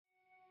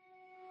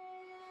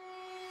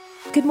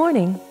Good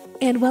morning,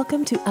 and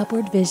welcome to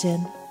Upward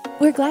Vision.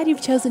 We're glad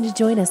you've chosen to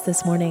join us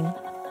this morning.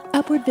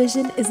 Upward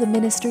Vision is a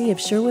ministry of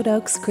Sherwood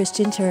Oaks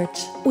Christian Church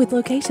with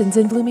locations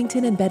in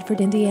Bloomington and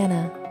Bedford,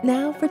 Indiana.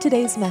 Now for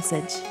today's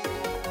message.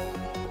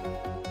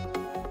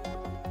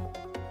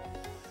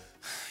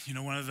 You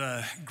know, one of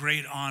the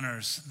great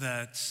honors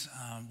that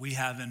we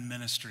have in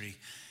ministry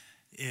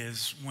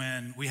is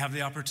when we have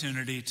the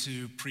opportunity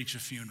to preach a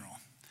funeral.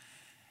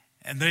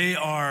 And they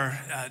are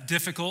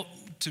difficult,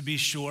 to be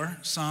sure.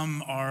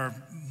 Some are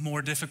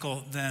more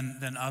difficult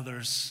than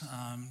others,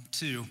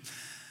 too.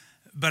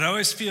 But I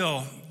always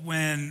feel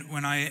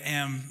when I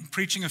am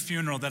preaching a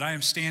funeral that I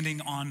am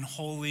standing on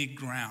holy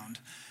ground,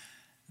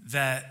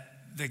 that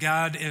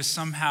God is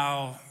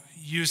somehow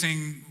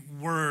using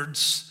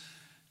words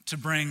to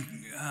bring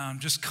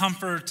just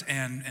comfort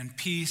and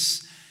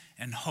peace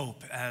and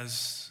hope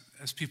as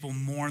people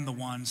mourn the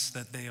ones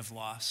that they have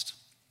lost.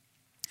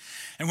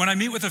 And when I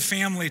meet with a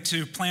family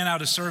to plan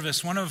out a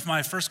service, one of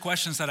my first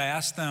questions that I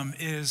ask them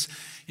is,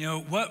 you know,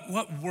 what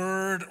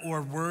word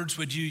or words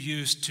would you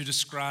use to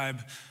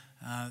describe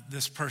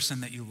this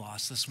person that you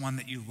lost, this one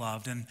that you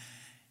loved? And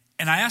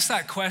I ask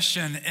that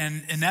question,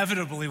 and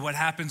inevitably what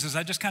happens is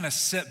I just kind of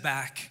sit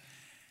back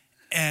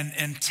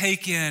and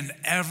take in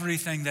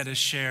everything that is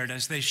shared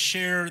as they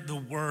share the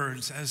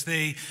words, as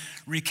they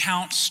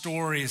recount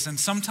stories. And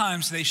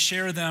sometimes they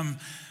share them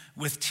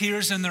with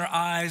tears in their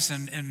eyes,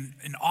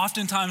 and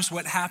oftentimes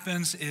what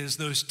happens is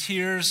those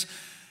tears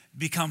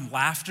become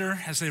laughter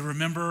as they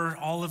remember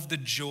all of the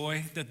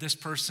joy that this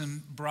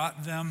person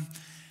brought them.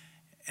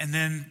 And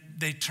then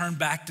they turn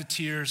back to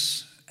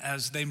tears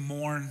as they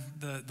mourn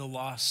the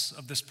loss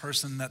of this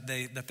person that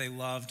they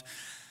loved.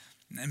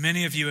 And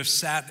many of you have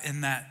sat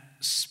in that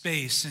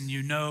space, and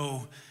you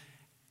know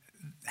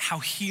how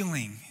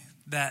healing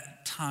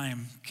that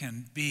time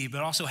can be,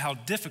 but also how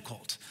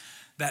difficult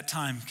that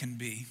time can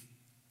be.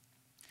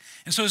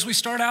 And so as we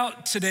start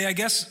out today, I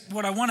guess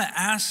what I want to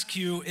ask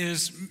you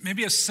is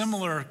maybe a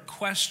similar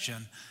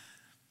question.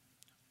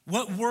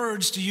 What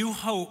words do you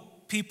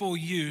hope people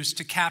use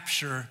to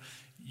capture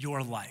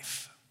your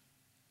life?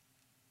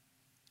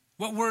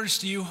 What words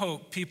do you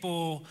hope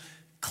people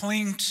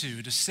cling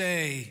to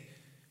say,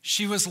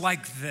 she was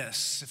like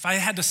this? If I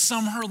had to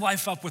sum her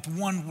life up with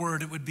one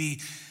word, it would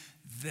be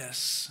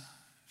this.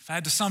 If I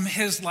had to sum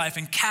his life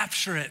and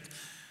capture it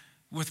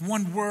with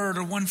one word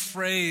or one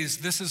phrase,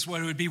 this is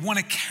what it would be. One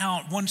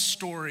account, one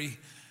story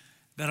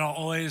that I'll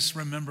always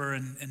remember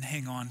and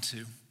hang on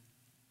to.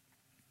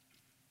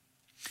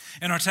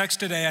 In our text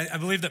today, I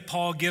believe that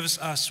Paul gives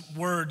us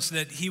words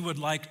that he would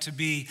like to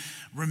be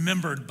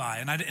remembered by.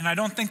 And I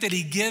don't think that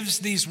he gives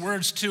these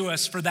words to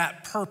us for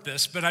that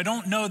purpose, but I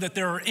don't know that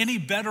there are any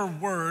better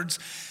words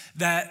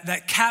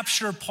that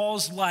capture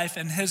Paul's life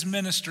and his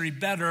ministry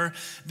better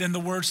than the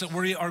words that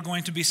we are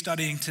going to be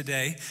studying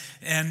today.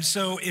 And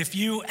so if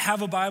you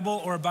have a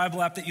Bible or a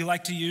Bible app that you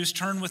like to use,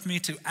 turn with me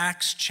to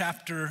Acts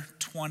chapter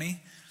 20,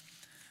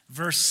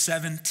 verse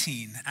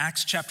 17.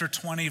 Acts chapter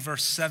 20,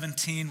 verse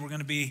 17. We're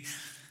going to be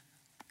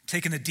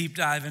taking a deep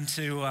dive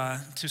into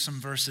to some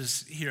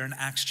verses here in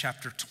Acts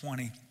chapter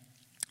 20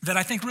 that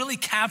I think really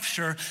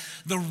capture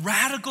the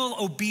radical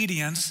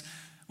obedience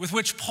with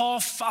which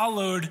Paul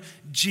followed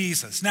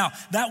Jesus. Now,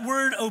 that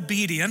word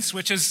obedience,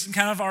 which is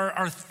kind of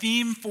our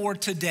theme for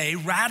today,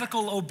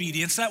 radical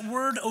obedience, that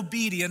word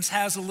obedience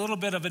has a little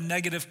bit of a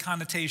negative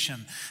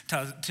connotation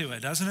to it,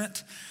 doesn't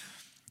it?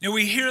 You know,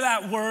 we hear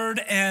that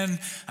word and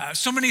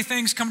so many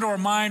things come to our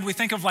mind. We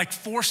think of like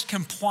forced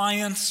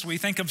compliance. We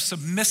think of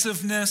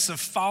submissiveness,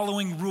 of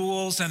following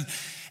rules.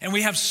 And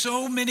we have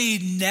so many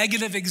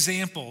negative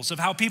examples of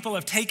how people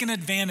have taken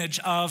advantage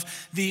of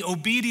the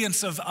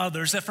obedience of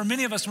others that for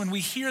many of us, when we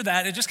hear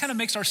that, it just kind of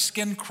makes our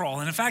skin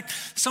crawl. And in fact,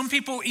 some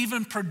people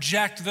even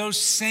project those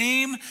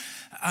same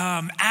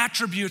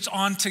attributes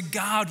onto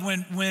God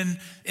when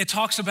it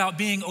talks about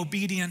being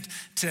obedient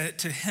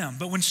to him.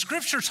 But when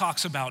Scripture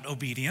talks about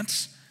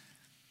obedience,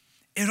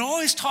 it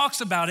always talks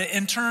about it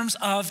in terms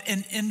of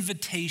an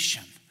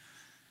invitation.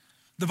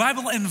 The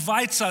Bible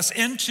invites us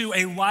into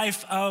a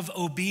life of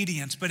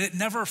obedience, but it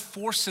never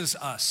forces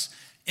us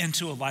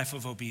into a life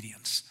of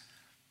obedience.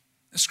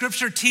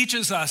 Scripture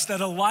teaches us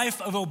that a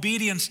life of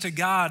obedience to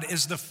God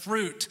is the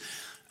fruit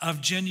of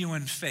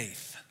genuine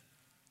faith.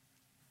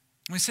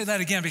 Let me say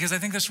that again because I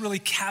think this really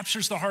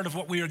captures the heart of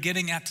what we are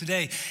getting at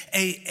today.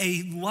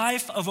 A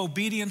life of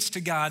obedience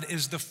to God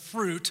is the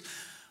fruit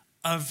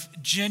of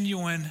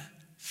genuine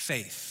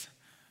faith.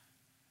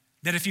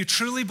 That if you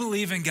truly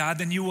believe in God,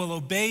 then you will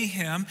obey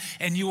him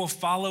and you will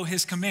follow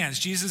his commands.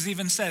 Jesus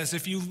even says,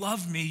 if you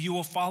love me, you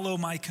will follow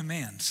my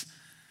commands.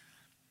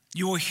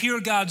 You will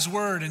hear God's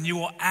word and you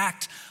will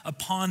act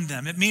upon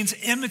them. It means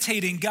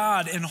imitating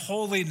God in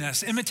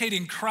holiness,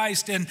 imitating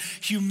Christ in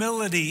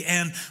humility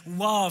and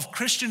love.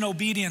 Christian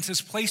obedience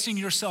is placing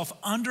yourself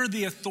under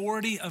the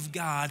authority of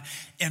God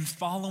and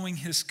following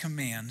his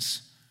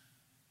commands,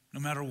 no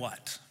matter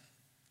what.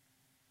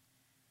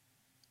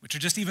 Which are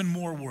just even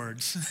more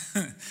words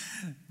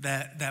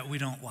that we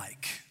don't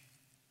like.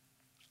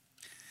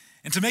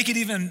 And to make it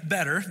even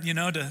better,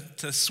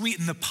 to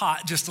sweeten the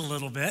pot just a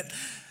little bit,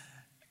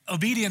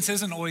 obedience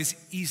isn't always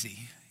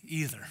easy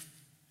either.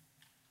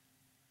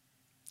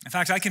 In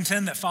fact, I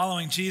contend that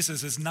following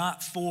Jesus is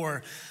not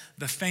for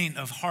the faint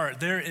of heart.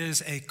 There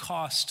is a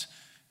cost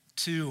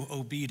to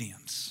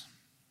obedience.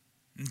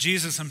 And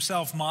Jesus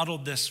himself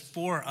modeled this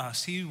for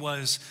us. He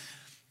was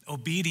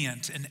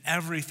obedient in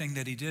everything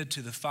that he did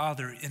to the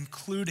Father,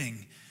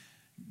 including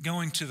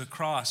going to the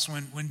cross.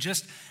 When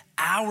just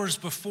hours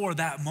before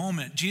that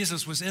moment,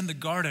 Jesus was in the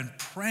garden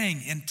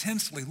praying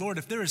intensely, Lord,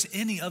 if there is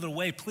any other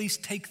way, please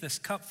take this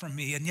cup from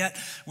me. And yet,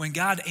 when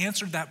God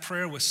answered that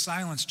prayer with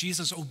silence,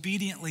 Jesus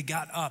obediently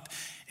got up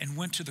and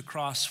went to the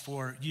cross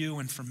for you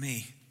and for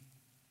me.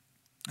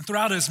 And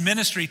throughout his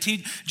ministry,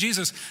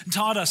 Jesus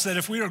taught us that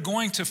if we are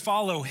going to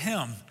follow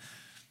him,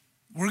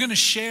 we're going to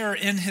share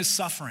in his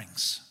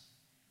sufferings.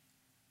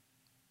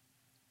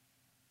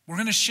 We're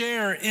going to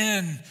share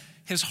in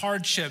his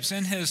hardships,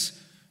 in his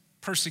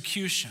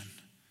persecution.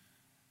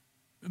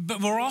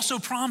 But we're also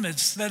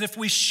promised that if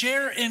we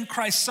share in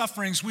Christ's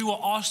sufferings, we will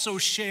also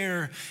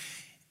share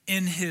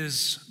in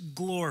his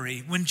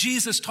glory. When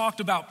Jesus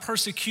talked about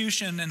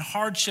persecution and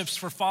hardships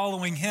for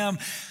following him,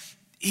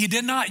 he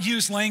did not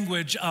use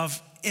language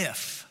of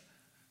if,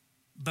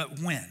 but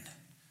when.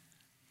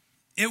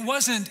 It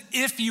wasn't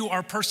if you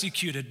are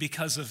persecuted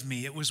because of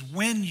me. It was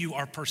when you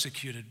are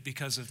persecuted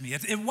because of me.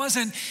 It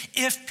wasn't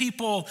if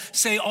people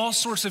say all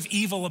sorts of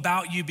evil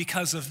about you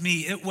because of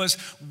me. It was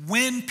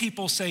when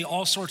people say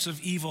all sorts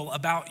of evil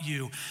about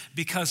you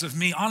because of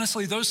me.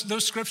 Honestly,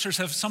 those scriptures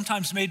have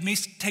sometimes made me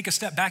take a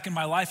step back in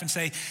my life and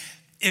say,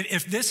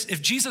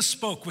 if Jesus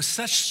spoke with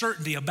such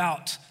certainty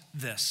about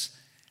this,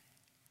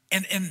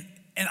 and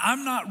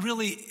I'm not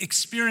really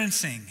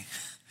experiencing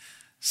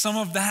some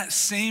of that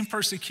same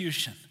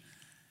persecution,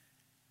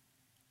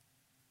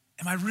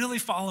 am I really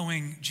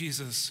following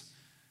Jesus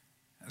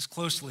as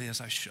closely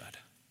as I should?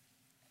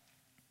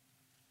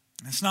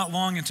 It's not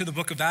long into the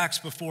book of Acts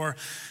before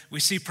we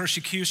see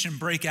persecution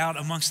break out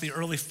amongst the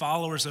early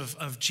followers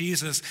of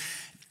Jesus.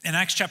 In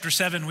Acts chapter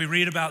 7, we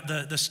read about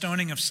the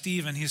stoning of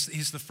Stephen.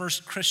 He's the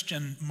first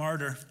Christian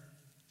martyr.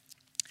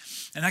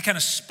 And that kind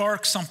of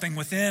sparks something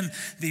within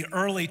the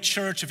early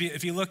church.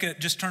 If you look at,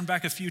 just turn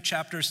back a few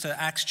chapters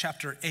to Acts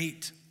chapter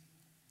 8.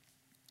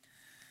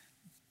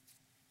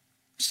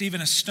 Stephen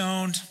is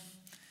stoned.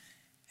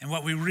 And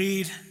what we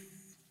read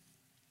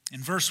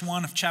in verse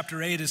 1 of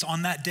chapter 8 is,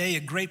 on that day, a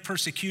great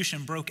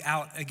persecution broke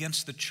out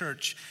against the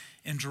church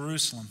in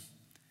Jerusalem.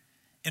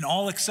 And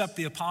all except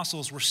the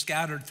apostles were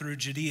scattered through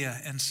Judea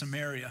and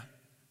Samaria.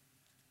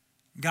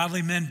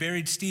 Godly men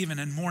buried Stephen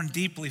and mourned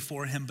deeply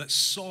for him. But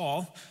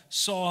Saul,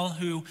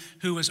 who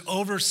was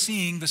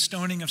overseeing the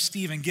stoning of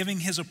Stephen, giving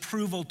his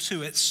approval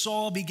to it,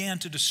 Saul began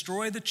to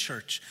destroy the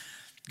church.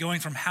 Going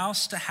from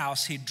house to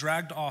house, he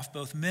dragged off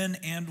both men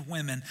and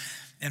women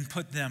and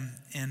put them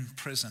in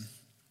prison.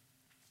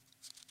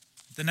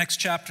 The next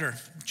chapter,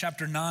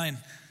 chapter 9,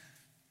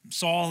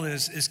 Saul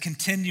is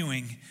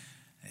continuing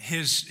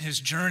his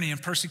journey in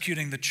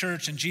persecuting the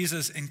church, and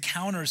Jesus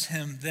encounters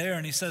him there,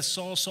 and he says,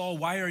 Saul, Saul,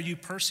 why are you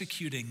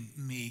persecuting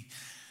me?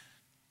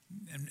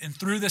 And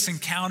through this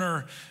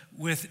encounter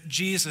with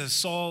Jesus,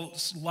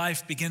 Saul's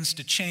life begins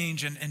to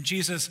change, and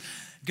Jesus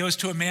goes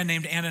to a man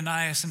named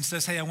Ananias and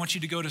says, hey, I want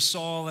you to go to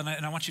Saul, and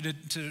I want you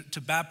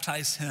to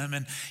baptize him.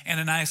 And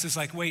Ananias is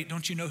like, wait,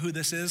 don't you know who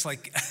this is?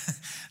 Like,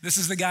 this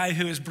is the guy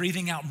who is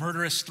breathing out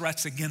murderous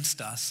threats against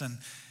us.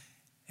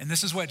 And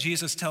this is what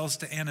Jesus tells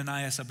to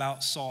Ananias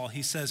about Saul.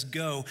 He says,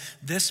 go,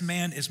 this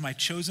man is my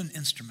chosen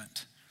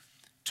instrument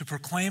to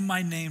proclaim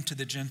my name to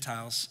the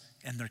Gentiles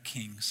and their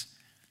kings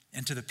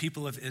and to the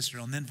people of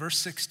Israel. And then verse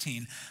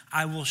 16,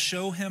 I will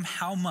show him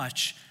how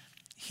much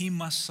he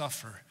must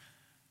suffer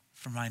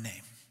for my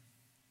name.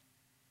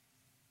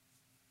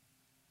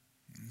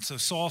 And so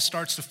Saul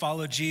starts to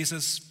follow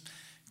Jesus,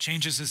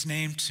 changes his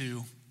name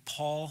to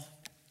Paul.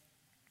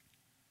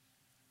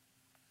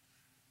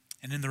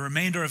 And in the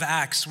remainder of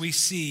Acts, we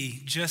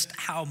see just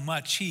how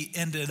much he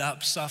ended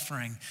up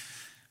suffering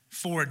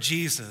for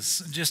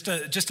Jesus. Just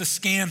to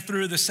scan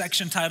through the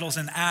section titles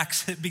in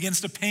Acts, it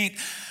begins to paint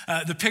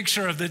the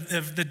picture of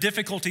the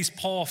difficulties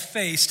Paul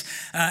faced.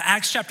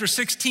 Acts chapter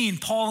 16,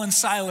 Paul and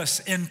Silas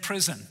in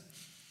prison.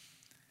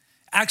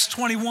 Acts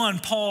 21,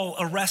 Paul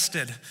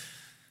arrested.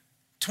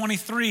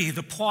 23,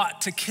 the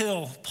plot to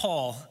kill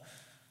Paul.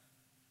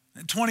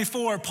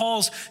 24,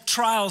 Paul's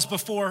trials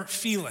before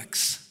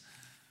Felix.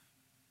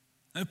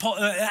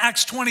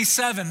 Acts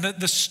 27,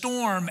 the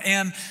storm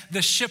and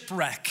the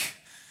shipwreck.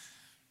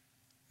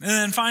 And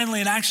then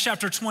finally in Acts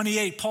chapter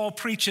 28, Paul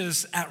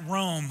preaches at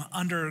Rome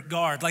under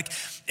guard. Like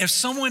if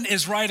someone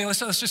is writing, let's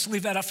just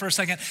leave that up for a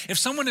second. If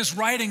someone is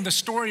writing the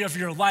story of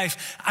your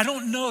life, I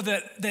don't know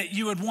that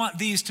you would want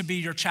these to be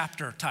your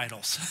chapter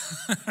titles,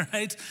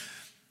 right?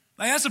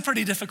 Like that's a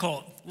pretty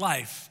difficult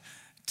life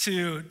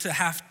to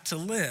have to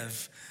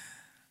live.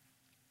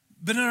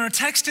 But in our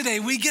text today,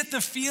 we get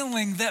the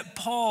feeling that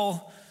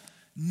Paul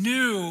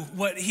knew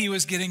what he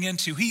was getting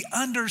into. He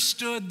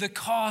understood the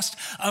cost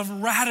of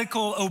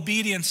radical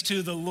obedience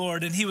to the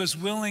Lord, and he was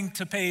willing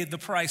to pay the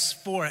price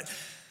for it,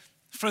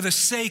 for the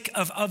sake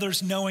of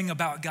others knowing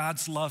about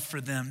God's love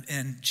for them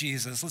in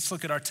Jesus. Let's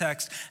look at our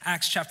text,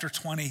 Acts chapter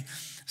 20,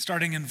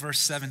 starting in verse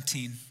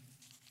 17.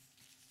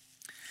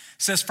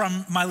 It says,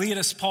 "From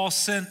Miletus, Paul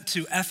sent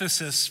to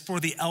Ephesus for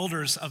the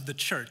elders of the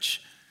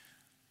church.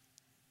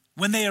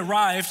 When they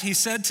arrived, he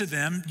said to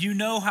them, 'You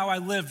know how I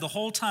lived the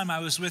whole time I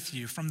was with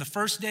you, from the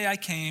first day I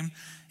came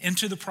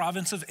into the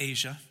province of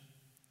Asia.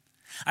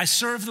 I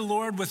served the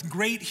Lord with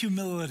great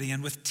humility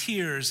and with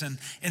tears, and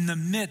in the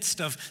midst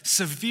of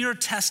severe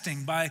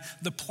testing by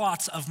the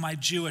plots of my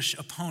Jewish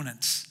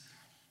opponents.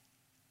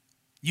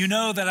 You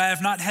know that I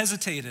have not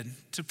hesitated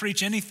to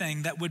preach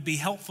anything that would be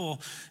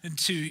helpful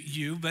to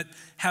you, but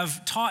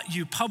have taught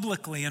you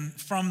publicly and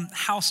from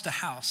house to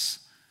house.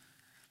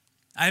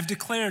 I have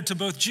declared to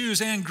both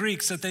Jews and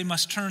Greeks that they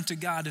must turn to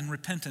God in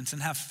repentance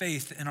and have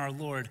faith in our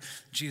Lord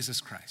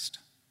Jesus Christ.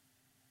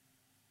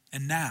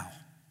 And now,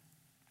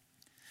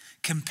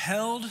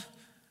 compelled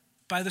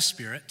by the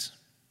Spirit,'"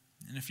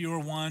 and if you are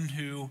one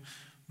who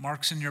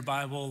marks in your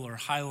Bible or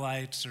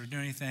highlights or do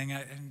anything,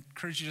 I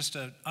encourage you just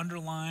to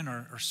underline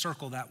or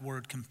circle that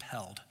word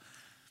compelled.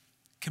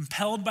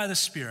 "Compelled by the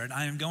Spirit,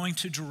 I am going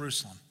to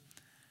Jerusalem,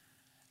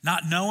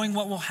 not knowing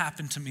what will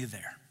happen to me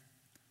there.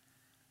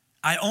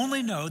 I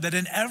only know that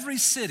in every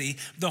city,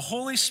 the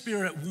Holy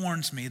Spirit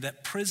warns me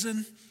that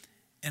prison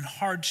and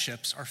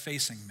hardships are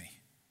facing me.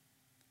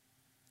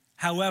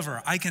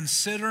 However, I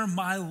consider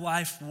my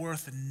life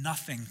worth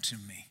nothing to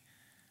me.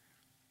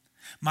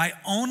 My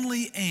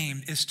only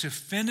aim is to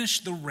finish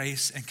the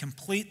race and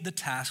complete the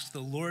task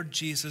the Lord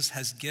Jesus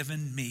has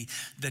given me,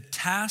 the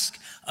task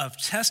of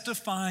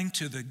testifying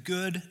to the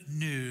good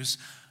news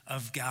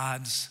of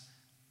God's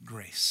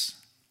grace."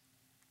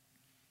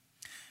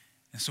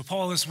 And so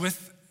Paul is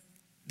with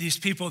these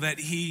people that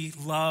he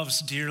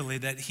loves dearly,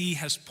 that he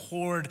has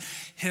poured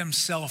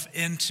himself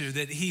into,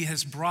 that he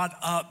has brought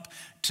up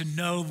to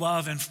know,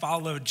 love, and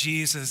follow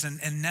Jesus.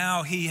 And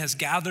now he has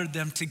gathered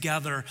them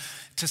together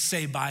to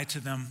say bye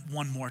to them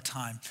one more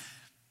time.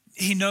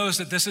 He knows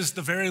that this is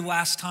the very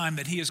last time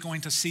that he is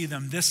going to see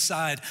them this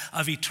side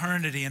of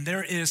eternity. And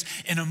there is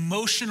an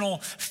emotional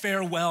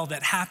farewell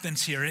that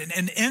happens here.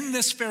 And in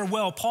this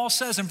farewell, Paul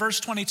says in verse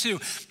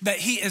 22 that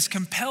he is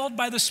compelled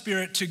by the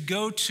Spirit to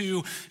go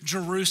to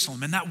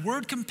Jerusalem. And that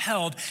word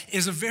compelled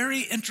is a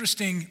very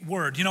interesting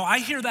word. You know, I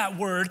hear that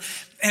word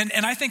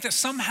and I think that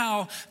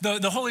somehow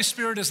the Holy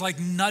Spirit is like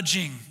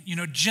nudging,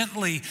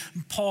 gently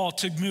Paul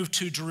to move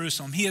to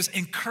Jerusalem. He is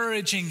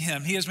encouraging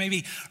him. He is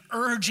maybe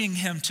urging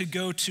him to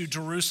go to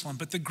Jerusalem.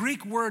 But the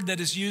Greek word that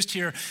is used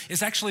here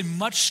is actually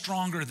much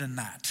stronger than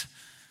that.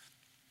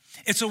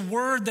 It's a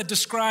word that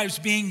describes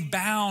being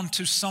bound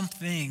to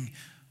something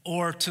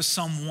or to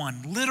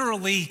someone,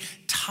 literally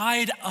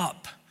tied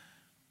up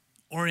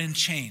or in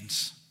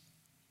chains.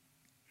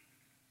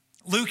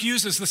 Luke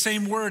uses the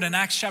same word in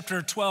Acts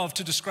chapter 12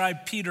 to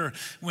describe Peter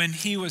when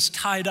he was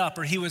tied up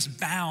or he was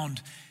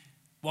bound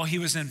while he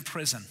was in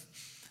prison.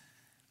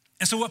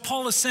 And so what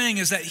Paul is saying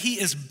is that he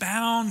is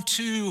bound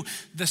to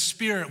the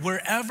Spirit.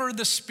 Wherever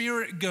the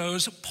Spirit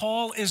goes,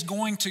 Paul is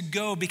going to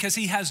go because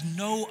he has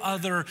no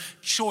other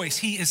choice.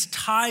 He is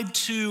tied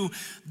to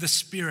the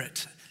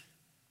Spirit,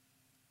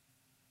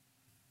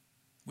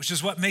 which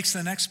is what makes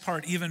the next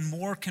part even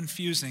more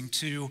confusing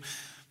to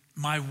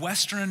my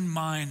Western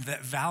mind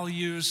that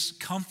values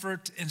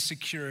comfort and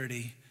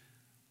security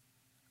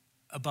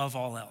above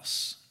all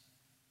else,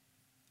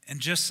 and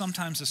just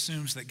sometimes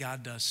assumes that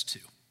God does too.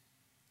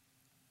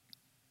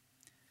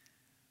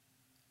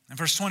 In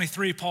verse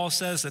 23, Paul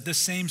says that this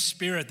same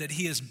Spirit that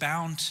he is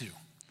bound to,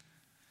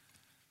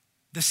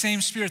 the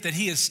same Spirit that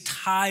he is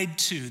tied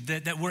to,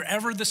 that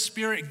wherever the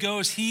Spirit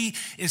goes, he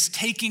is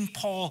taking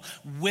Paul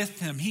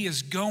with him. He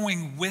is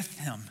going with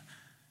him.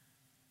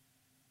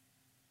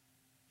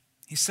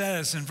 He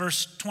says in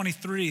verse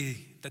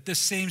 23 that this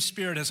same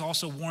Spirit has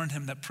also warned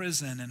him that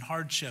prison and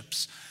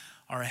hardships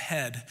are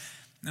ahead.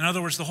 In other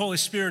words, the Holy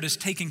Spirit is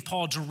taking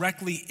Paul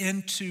directly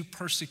into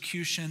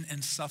persecution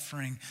and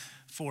suffering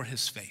for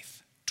his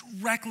faith.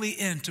 Directly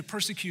into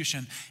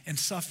persecution and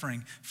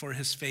suffering for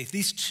his faith.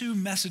 These two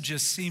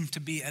messages seem to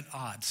be at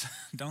odds,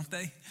 don't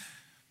they?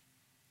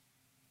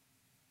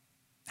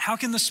 How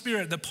can the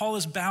Spirit that Paul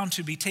is bound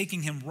to be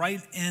taking him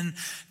right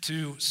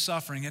into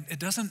suffering? It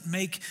doesn't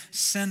make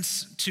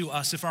sense to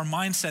us if our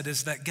mindset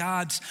is that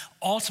God's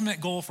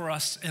ultimate goal for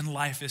us in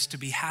life is to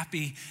be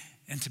happy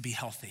and to be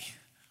healthy.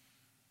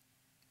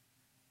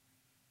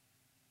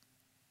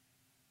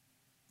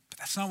 But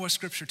that's not what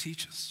Scripture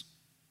teaches.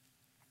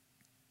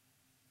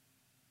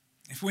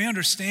 If we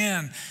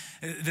understand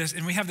this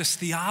and we have this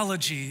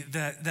theology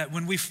that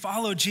when we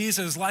follow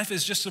Jesus, life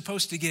is just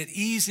supposed to get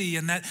easy,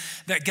 and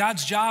that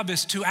God's job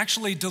is to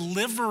actually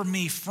deliver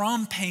me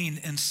from pain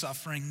and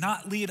suffering,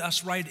 not lead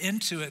us right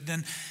into it,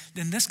 then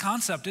this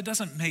concept, it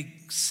doesn't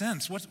make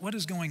sense. What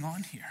is going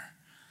on here?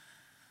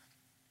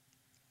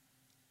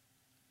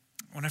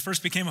 When I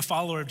first became a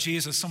follower of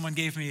Jesus, someone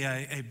gave me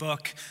a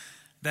book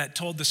that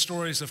told the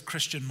stories of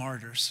Christian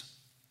martyrs,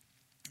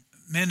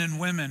 men and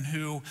women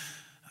who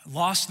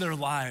lost their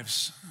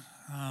lives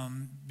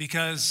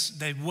because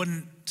they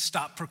wouldn't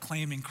stop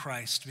proclaiming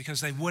Christ,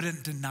 because they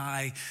wouldn't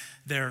deny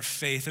their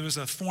faith. It was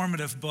a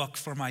formative book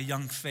for my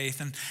young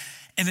faith.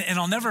 And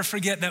I'll never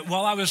forget that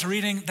while I was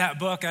reading that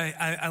book,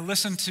 I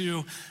listened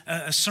to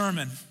a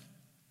sermon.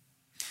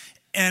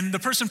 And the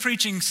person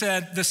preaching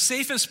said, the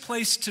safest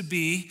place to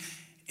be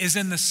is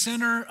in the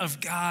center of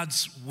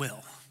God's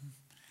will.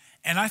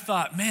 And I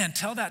thought, man,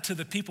 tell that to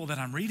the people that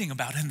I'm reading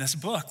about in this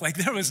book. Like,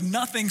 there was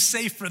nothing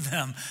safe for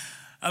them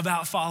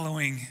about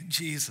following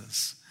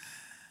Jesus.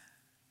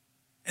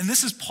 And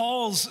this is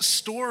Paul's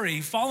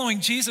story.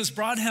 Following Jesus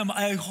brought him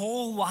a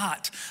whole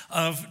lot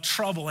of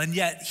trouble. And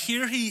yet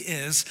here he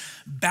is,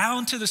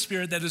 bound to the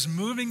Spirit that is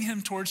moving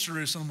him towards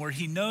Jerusalem, where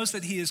he knows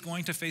that he is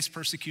going to face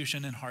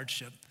persecution and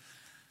hardship.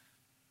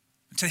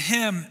 To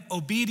him,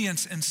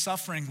 obedience and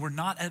suffering were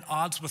not at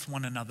odds with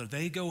one another.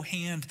 They go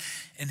hand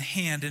in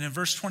hand. And in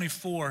verse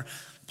 24,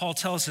 Paul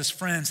tells his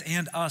friends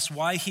and us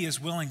why he is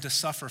willing to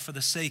suffer for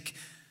the sake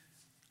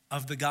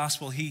of the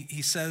gospel.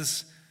 He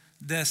says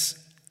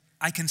this,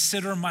 I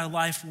consider my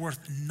life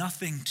worth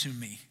nothing to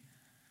me.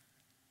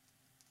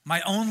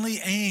 My only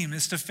aim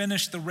is to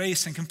finish the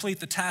race and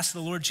complete the task the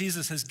Lord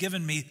Jesus has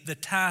given me, the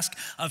task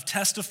of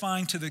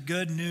testifying to the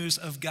good news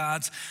of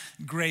God's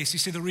grace. You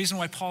see, the reason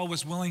why Paul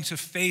was willing to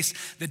face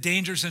the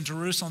dangers in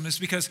Jerusalem is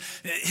because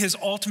his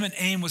ultimate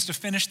aim was to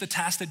finish the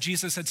task that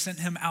Jesus had sent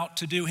him out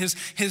to do.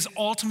 His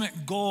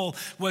ultimate goal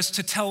was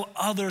to tell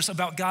others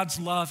about God's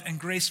love and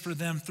grace for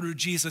them through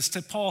Jesus.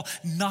 To Paul,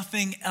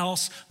 nothing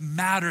else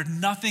mattered.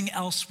 Nothing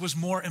else was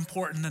more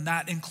important than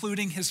that,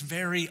 including his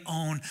very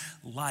own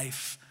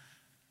life.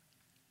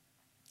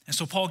 And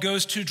so Paul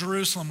goes to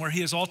Jerusalem, where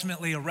he is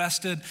ultimately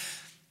arrested.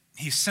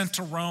 He's sent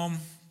to Rome.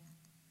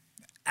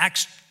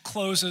 Acts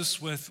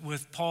closes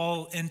with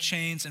Paul in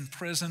chains in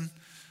prison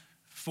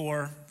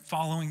for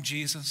following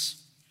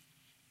Jesus.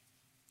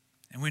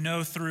 And we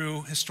know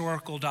through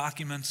historical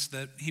documents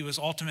that he was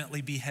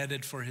ultimately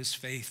beheaded for his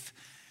faith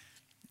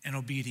and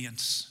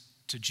obedience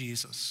to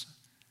Jesus,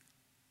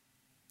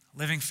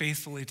 living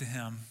faithfully to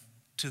him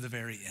to the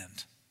very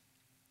end.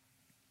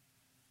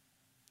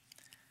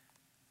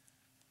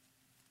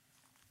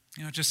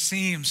 You know, it just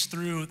seems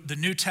through the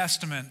New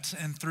Testament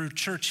and through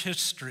church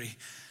history,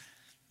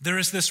 there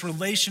is this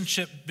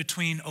relationship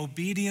between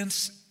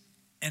obedience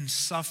and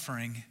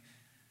suffering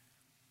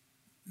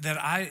that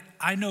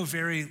I know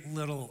very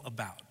little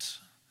about.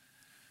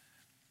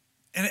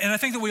 And I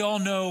think that we all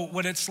know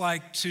what it's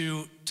like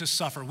to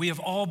suffer. We have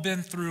all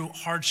been through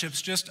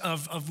hardships just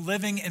of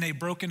living in a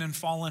broken and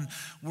fallen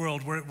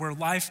world where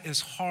life is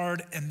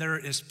hard and there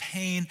is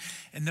pain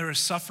and there is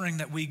suffering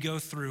that we go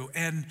through.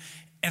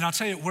 And I'll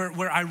tell you,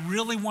 where I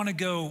really want to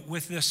go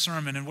with this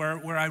sermon and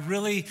where I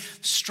really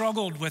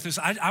struggled with is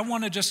I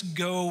want to just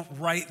go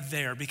right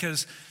there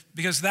because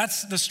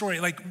that's the story.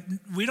 Like,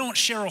 we don't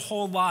share a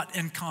whole lot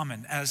in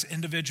common as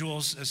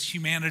individuals, as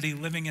humanity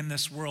living in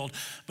this world.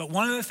 But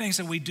one of the things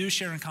that we do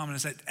share in common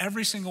is that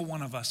every single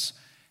one of us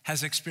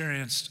has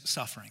experienced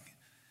suffering.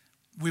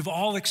 We've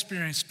all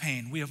experienced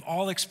pain. We have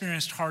all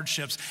experienced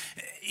hardships.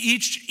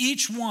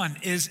 Each one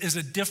is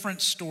a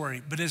different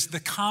story, but is the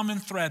common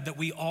thread that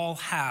we all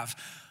have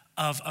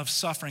of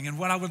suffering. And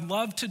what I would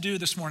love to do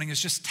this morning is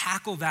just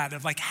tackle that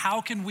of like,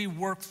 how can we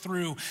work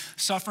through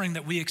suffering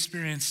that we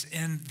experience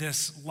in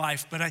this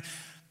life? But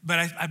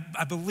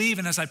I believe,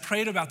 and as I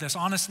prayed about this,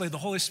 honestly, the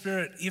Holy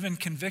Spirit even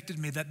convicted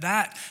me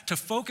that to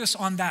focus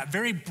on that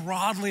very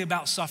broadly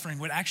about suffering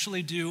would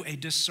actually do a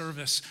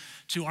disservice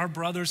to our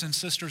brothers and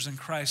sisters in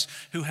Christ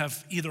who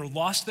have either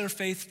lost their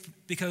faith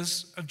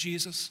because of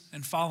Jesus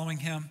and following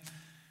him,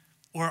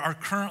 or are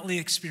currently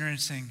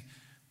experiencing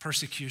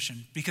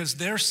persecution, because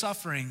their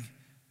suffering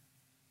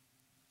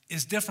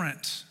is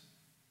different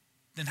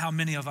than how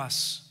many of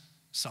us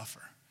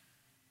suffer.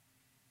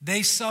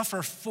 They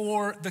suffer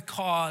for the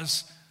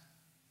cause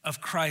of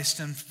Christ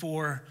and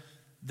for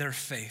their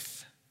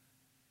faith.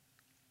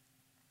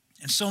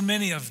 And so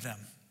many of them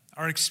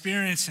are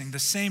experiencing the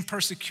same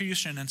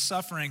persecution and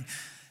suffering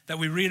that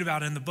we read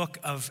about in the book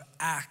of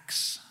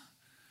Acts.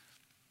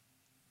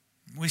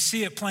 We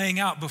see it playing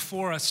out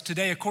before us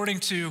today. According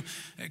to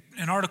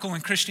an article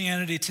in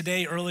Christianity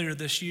Today earlier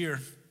this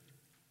year,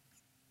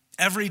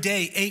 every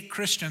day 8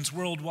 Christians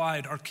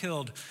worldwide are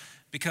killed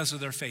because of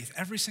their faith.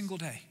 Every single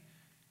day.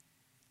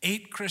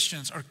 8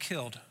 Christians are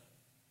killed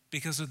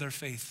because of their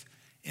faith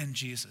in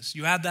Jesus.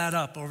 You add that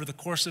up over the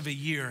course of a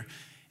year,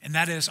 and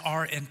that is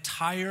our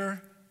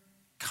entire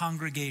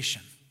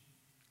congregation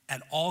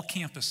at all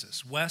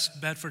campuses, West,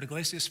 Bedford,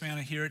 Iglesias,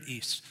 Savannah, here at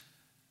East,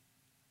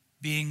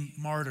 being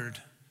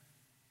martyred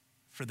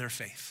for their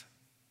faith.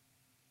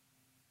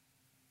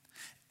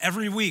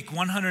 Every week,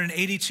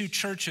 182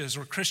 churches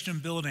or Christian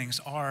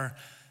buildings are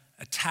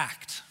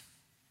attacked.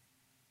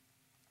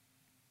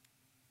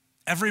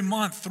 Every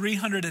month,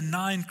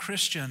 309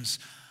 Christians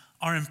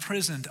are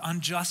imprisoned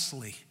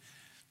unjustly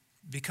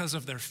because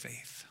of their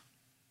faith.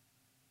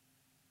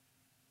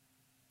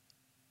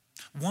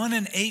 1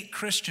 in 8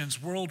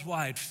 Christians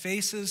worldwide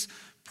faces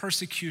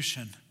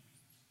persecution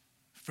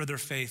for their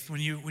faith.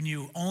 When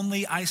you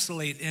only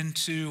isolate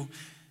into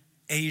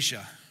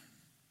Asia,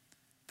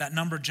 that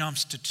number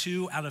jumps to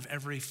 2 out of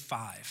every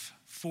 5.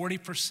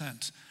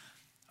 40%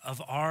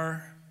 of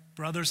our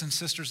brothers and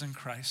sisters in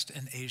Christ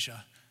in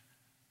Asia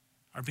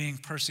are being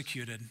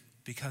persecuted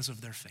because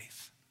of their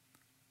faith.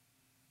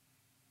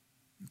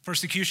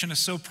 Persecution is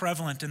so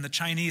prevalent in the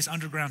Chinese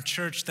underground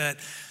church that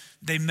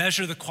they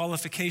measure the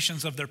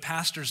qualifications of their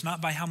pastors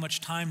not by how much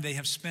time they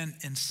have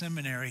spent in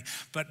seminary,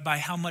 but by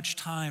how much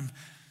time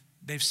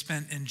they've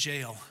spent in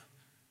jail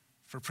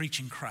for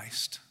preaching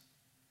Christ.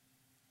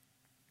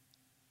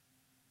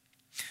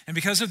 And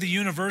because of the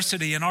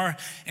university and our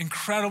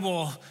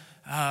incredible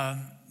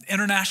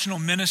international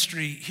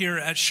ministry here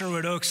at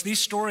Sherwood Oaks, these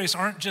stories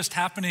aren't just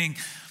happening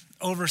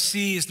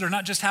overseas. They're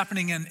not just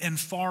happening in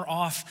far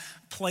off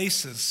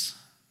places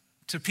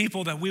to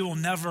people that we will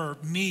never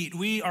meet.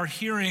 We are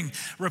hearing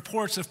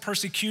reports of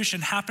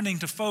persecution happening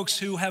to folks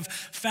who have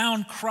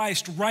found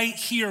Christ right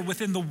here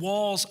within the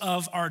walls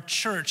of our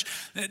church,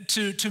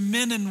 to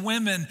men and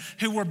women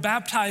who were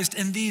baptized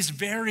in these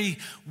very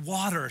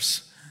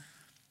waters.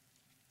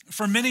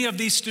 For many of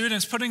these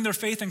students, putting their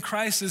faith in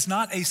Christ is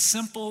not a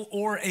simple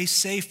or a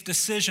safe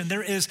decision.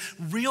 There is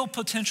real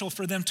potential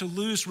for them to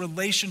lose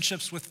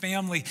relationships with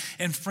family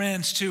and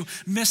friends, to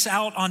miss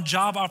out on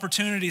job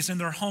opportunities in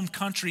their home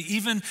country,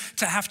 even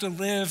to have to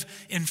live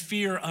in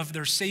fear of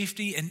their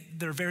safety and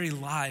their very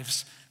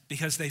lives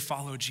because they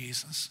follow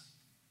Jesus.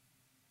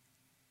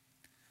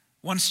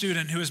 One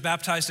student who was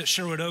baptized at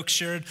Sherwood Oaks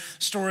shared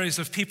stories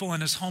of people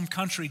in his home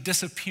country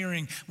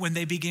disappearing when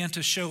they began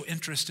to show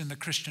interest in the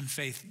Christian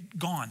faith.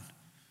 Gone.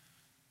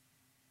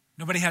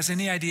 Nobody has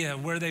any idea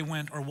where they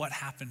went or what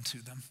happened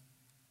to them.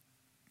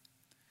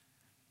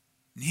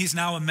 He's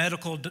now a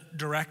medical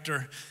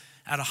director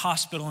at a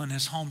hospital in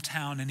his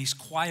hometown, and he's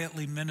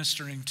quietly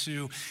ministering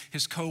to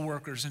his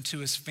coworkers and to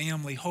his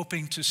family,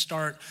 hoping to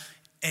start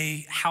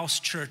a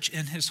house church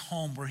in his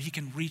home where he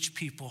can reach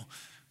people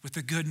with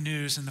the good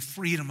news and the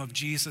freedom of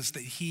Jesus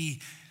that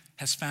he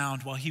has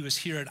found while he was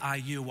here at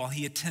IU, while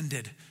he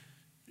attended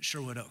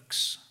Sherwood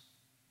Oaks.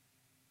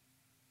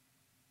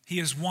 He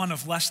is one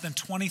of less than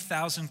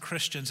 20,000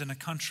 Christians in a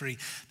country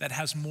that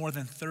has more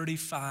than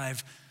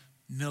 35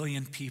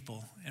 million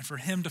people. And for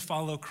him to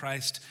follow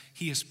Christ,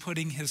 he is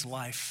putting his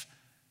life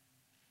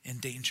in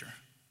danger.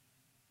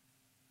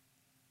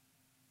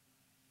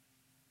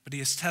 But he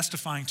is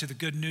testifying to the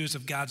good news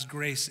of God's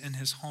grace in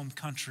his home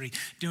country,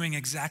 doing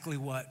exactly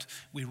what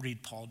we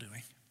read Paul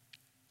doing.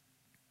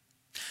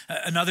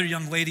 Another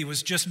young lady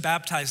was just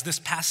baptized this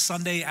past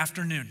Sunday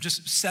afternoon,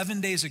 just 7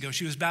 days ago.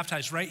 She was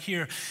baptized right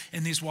here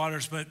in these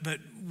waters, but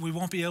we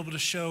won't be able to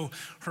show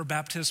her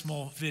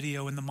baptismal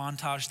video in the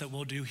montage that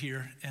we'll do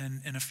here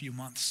in a few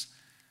months.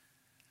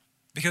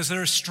 Because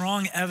there is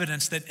strong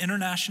evidence that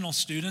international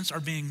students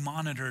are being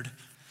monitored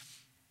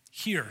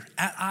here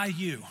at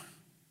IU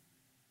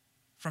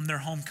from their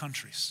home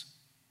countries.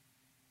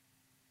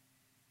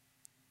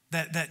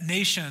 That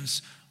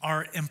nations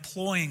are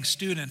employing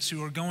students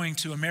who are going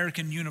to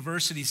American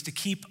universities to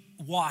keep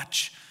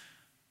watch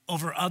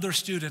over other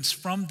students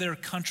from their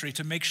country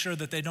to make sure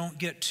that they don't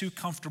get too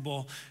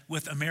comfortable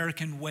with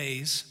American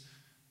ways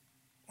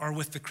or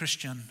with the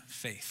Christian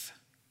faith.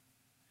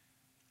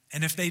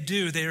 And if they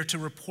do, they are to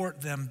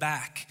report them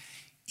back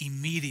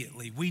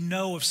immediately. We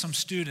know of some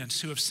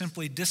students who have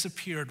simply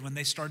disappeared when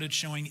they started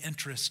showing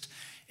interest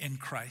in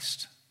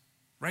Christ.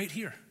 Right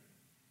here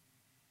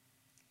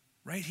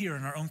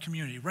in our own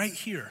community, right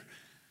here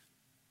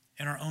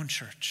in our own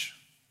church.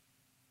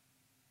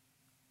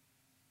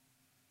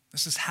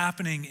 This is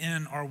happening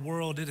in our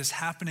world. It is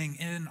happening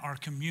in our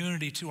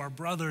community to our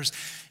brothers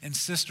and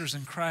sisters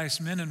in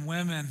Christ, men and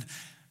women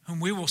whom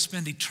we will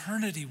spend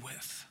eternity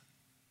with.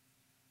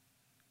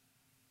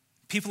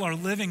 People are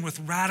living with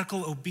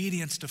radical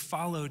obedience to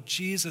follow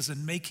Jesus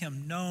and make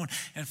him known,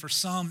 and for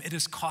some, it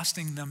is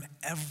costing them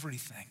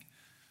everything.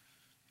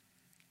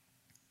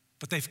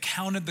 But they've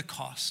counted the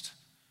cost,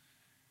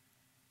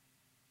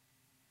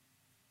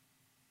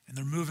 and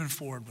they're moving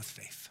forward with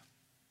faith.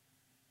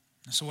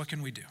 And so what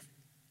can we do?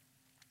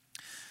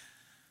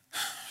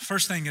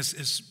 First thing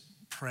is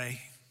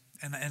pray.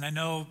 And I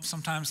know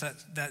sometimes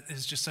that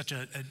is just such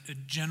a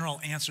general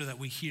answer that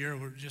we hear,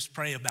 or just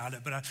pray about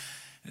it. But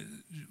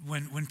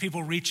when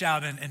people reach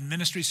out and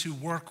ministries who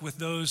work with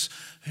those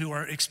who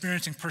are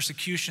experiencing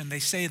persecution, they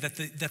say that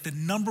the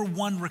number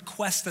one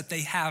request that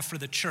they have for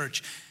the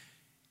church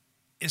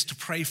is to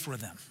pray for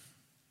them.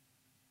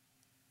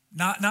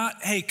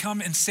 Not, hey,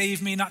 come and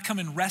save me, not come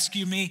and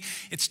rescue me.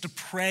 It's to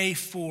pray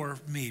for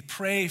me.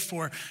 Pray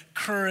for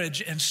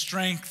courage and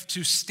strength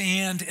to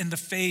stand in the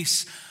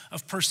face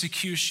of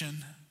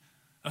persecution,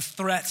 of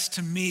threats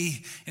to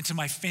me and to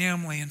my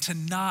family, and to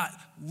not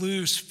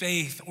lose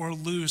faith or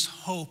lose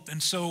hope.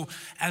 And so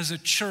as a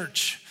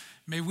church,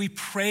 may we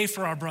pray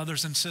for our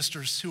brothers and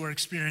sisters who are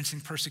experiencing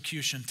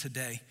persecution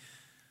today.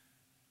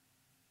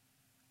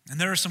 And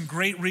there are some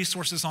great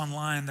resources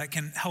online that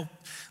can help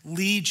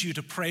lead you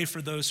to pray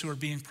for those who are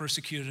being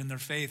persecuted in their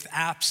faith.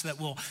 Apps that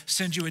will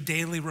send you a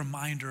daily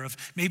reminder of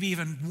maybe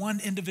even one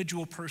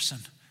individual person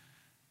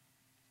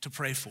to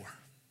pray for.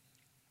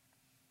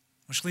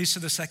 Which leads to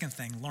the second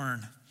thing,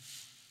 learn.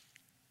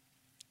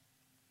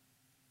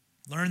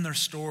 Learn their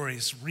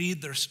stories,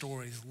 read their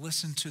stories,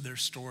 listen to their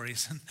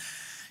stories. And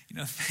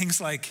things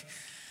like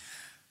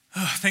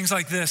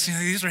this,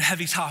 these are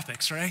heavy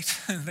topics, right?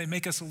 They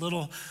make us a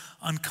little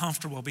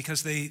uncomfortable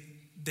because they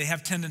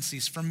have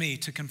tendencies for me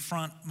to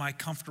confront my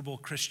comfortable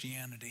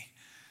Christianity.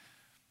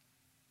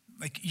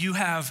 Like, you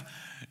have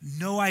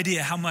no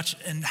idea how much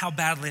and how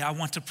badly I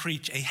want to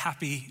preach a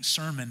happy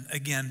sermon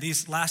again.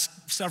 These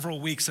last several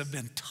weeks have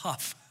been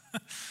tough.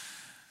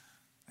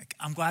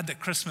 I'm glad that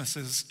Christmas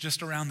is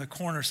just around the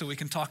corner so we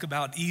can talk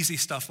about easy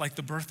stuff like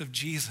the birth of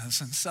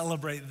Jesus and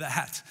celebrate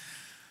that.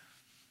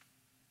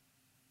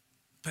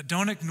 But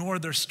don't ignore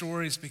their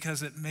stories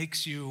because it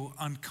makes you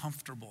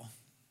uncomfortable.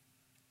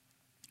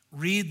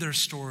 Read their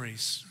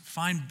stories.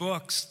 Find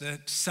books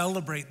that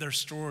celebrate their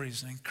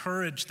stories and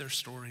encourage their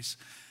stories.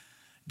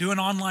 Do an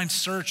online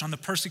search on the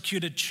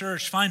persecuted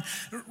church. Find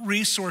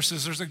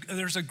resources.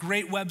 There's a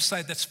great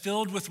website that's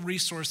filled with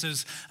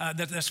resources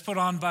that's put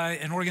on by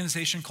an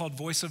organization called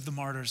Voice of the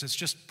Martyrs. It's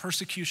just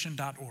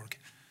persecution.org.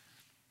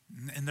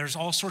 And there's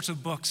all sorts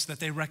of books that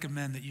they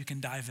recommend that you can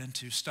dive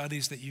into,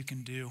 studies that you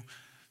can do,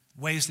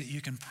 ways that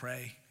you can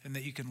pray and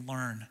that you can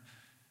learn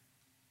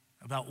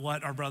about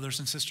what our brothers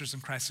and sisters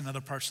in Christ in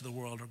other parts of the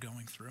world are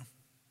going through.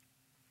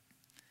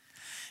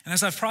 And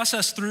as I've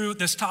processed through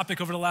this topic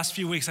over the last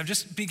few weeks, I've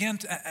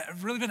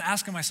really been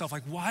asking myself,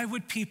 why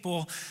would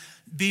people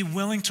be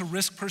willing to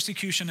risk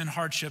persecution and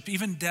hardship,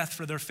 even death,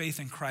 for their faith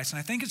in Christ? And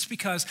I think it's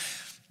because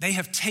they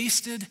have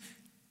tasted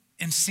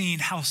and seen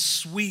how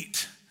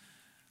sweet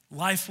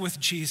life with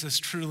Jesus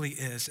truly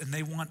is, and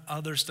they want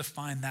others to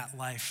find that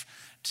life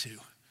too.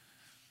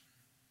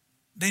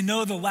 They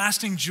know the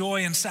lasting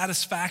joy and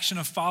satisfaction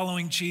of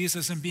following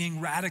Jesus and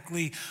being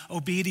radically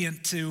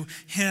obedient to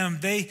him.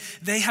 They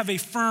have a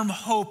firm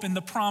hope in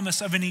the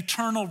promise of an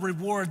eternal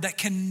reward that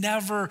can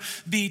never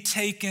be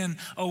taken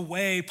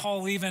away.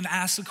 Paul even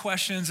asks the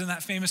questions in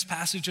that famous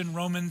passage in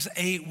Romans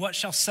 8, what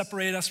shall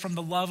separate us from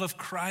the love of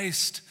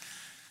Christ?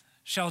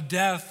 Shall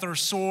death or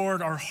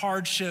sword or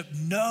hardship?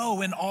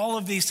 No, in all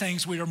of these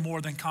things we are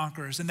more than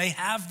conquerors. And they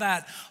have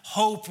that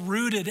hope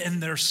rooted in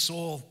their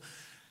soul.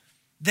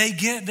 They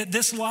get that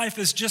this life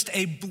is just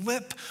a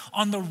blip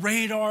on the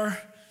radar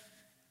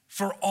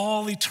for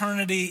all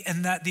eternity,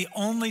 and that the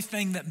only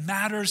thing that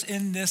matters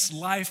in this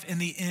life in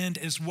the end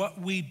is what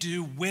we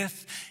do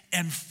with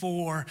and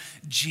for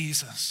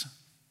Jesus.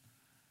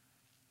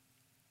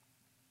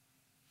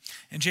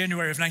 In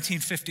January of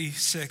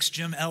 1956,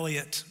 Jim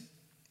Elliot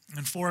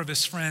and 4 of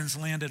his friends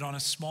landed on a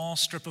small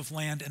strip of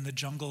land in the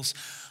jungles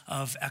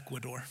of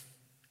Ecuador.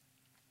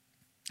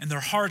 And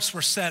their hearts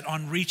were set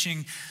on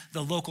reaching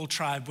the local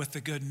tribe with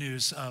the good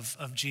news of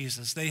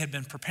Jesus. They had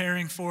been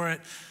preparing for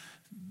it,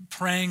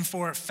 praying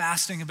for it,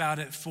 fasting about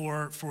it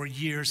for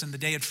years, and the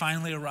day had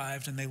finally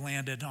arrived, and they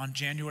landed on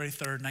January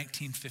 3rd,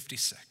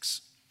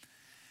 1956.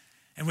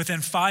 And within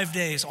 5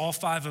 days, all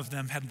 5 of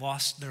them had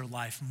lost their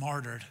life,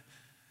 martyred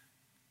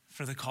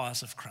for the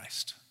cause of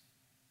Christ.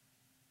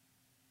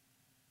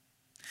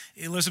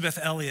 Elizabeth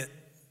Elliot,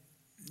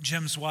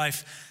 Jim's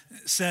wife,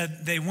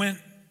 said they went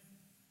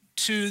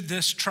to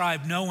this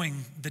tribe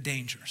knowing the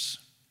dangers,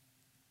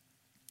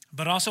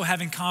 but also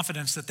having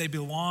confidence that they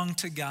belonged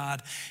to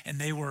God and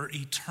they were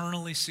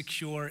eternally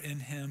secure in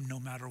him no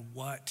matter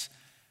what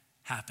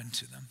happened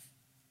to them.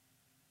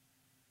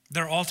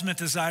 Their ultimate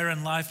desire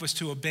in life was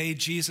to obey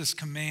Jesus'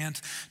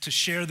 command to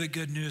share the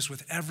good news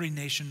with every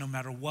nation, no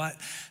matter what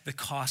the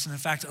cost. And in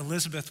fact,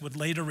 Elizabeth would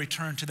later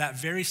return to that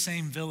very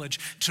same village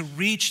to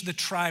reach the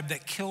tribe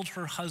that killed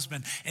her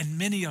husband. And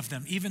many of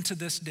them, even to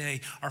this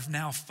day, are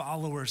now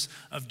followers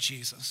of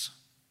Jesus.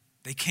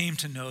 They came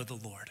to know the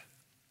Lord.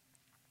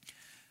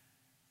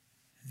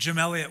 Jim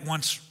Elliot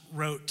once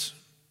wrote,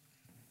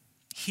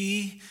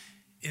 "He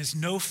is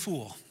no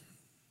fool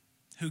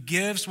who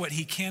gives what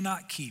he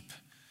cannot keep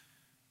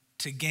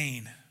to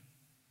gain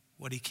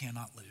what he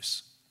cannot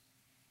lose."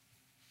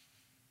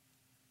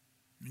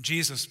 And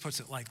Jesus puts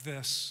it like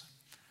this: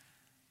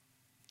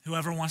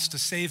 whoever wants to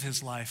save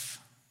his life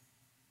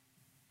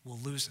will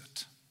lose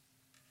it.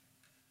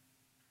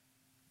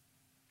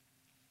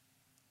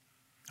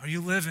 Are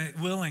you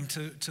willing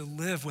to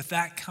live with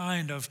that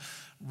kind of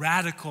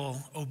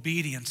radical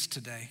obedience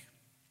today?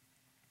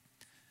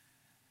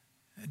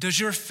 Does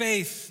your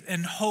faith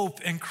and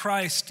hope in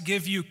Christ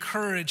give you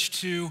courage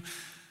to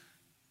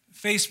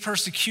face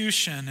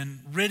persecution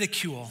and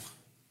ridicule,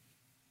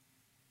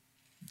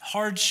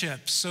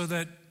 hardships, so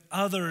that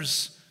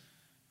others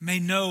may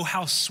know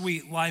how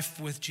sweet life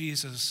with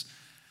Jesus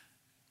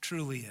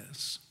truly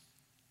is?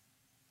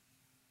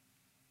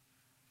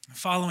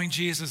 Following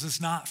Jesus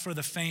is not for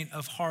the faint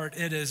of heart.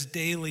 It is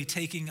daily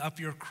taking up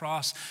your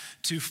cross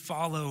to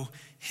follow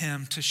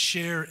him, to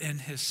share in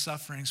his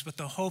sufferings. But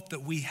the hope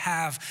that we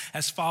have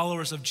as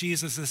followers of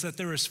Jesus is that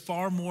there is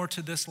far more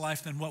to this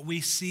life than what we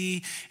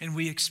see and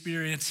we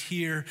experience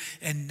here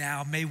and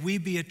now. May we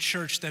be a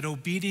church that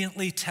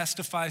obediently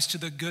testifies to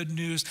the good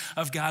news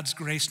of God's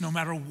grace, no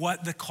matter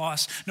what the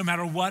cost, no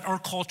matter what our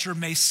culture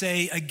may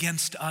say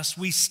against us.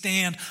 We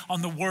stand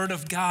on the word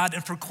of God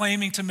and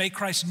proclaiming to make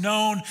Christ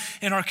known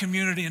in our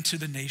community and to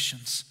the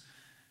nations.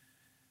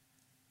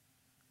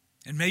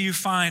 And may you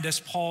find, as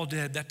Paul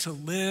did, that to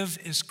live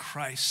is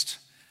Christ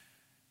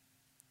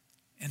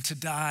and to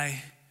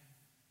die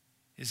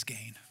is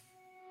gain.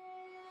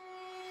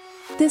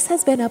 This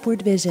has been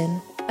Upward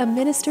Vision, a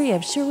ministry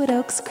of Sherwood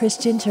Oaks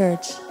Christian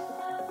Church.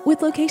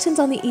 With locations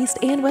on the east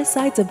and west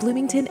sides of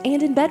Bloomington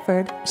and in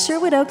Bedford,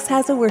 Sherwood Oaks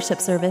has a worship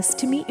service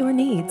to meet your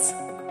needs.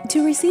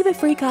 To receive a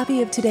free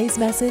copy of today's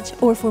message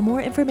or for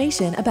more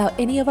information about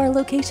any of our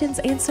locations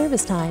and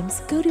service times,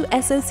 go to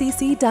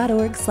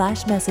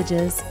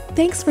socc.org/messages.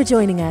 Thanks for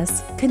joining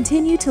us.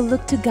 Continue to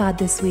look to God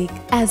this week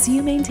as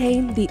you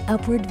maintain the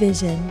upward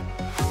vision.